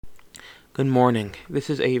Good morning. This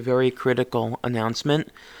is a very critical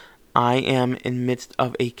announcement. I am in midst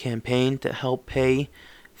of a campaign to help pay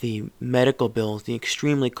the medical bills, the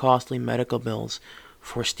extremely costly medical bills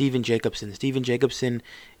for Stephen Jacobson. Stephen Jacobson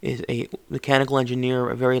is a mechanical engineer,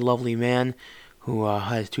 a very lovely man who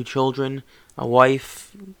has two children, a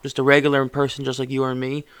wife, just a regular person just like you or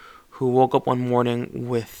me, who woke up one morning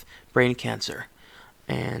with brain cancer,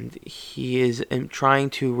 and he is trying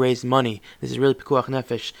to raise money. This is really pikuach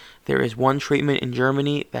nefesh. There is one treatment in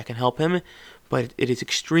Germany that can help him, but it is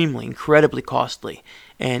incredibly costly.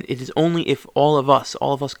 And it is only if all of us,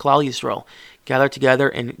 Klal Yisrael, gather together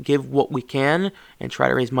and give what we can and try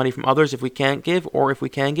to raise money from others if we can't give, or if we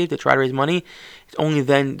can give to try to raise money, it's only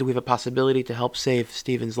then do we have a possibility to help save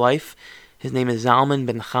Stephen's life. His name is Zalman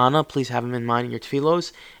Ben Chana. Please have him in mind in your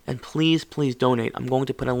tefillos. And please donate. I'm going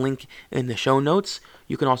to put a link in the show notes.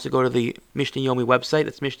 You can also go to the Mishnah Yomi website.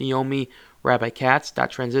 That's Mishnah Yomi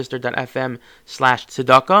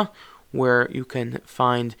rabbikatz.transistor.fm/tzedakah, where you can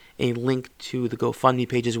find a link to the GoFundMe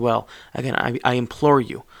page as well. Again, I implore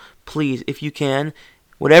you, please, if you can,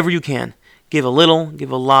 whatever you can, give a little, give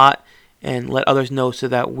a lot, and let others know so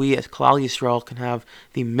that we as Klal Yisrael can have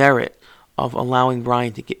the merit of allowing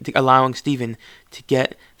allowing Stephen to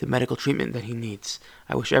get the medical treatment that he needs.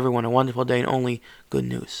 I wish everyone a wonderful day and only good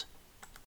news.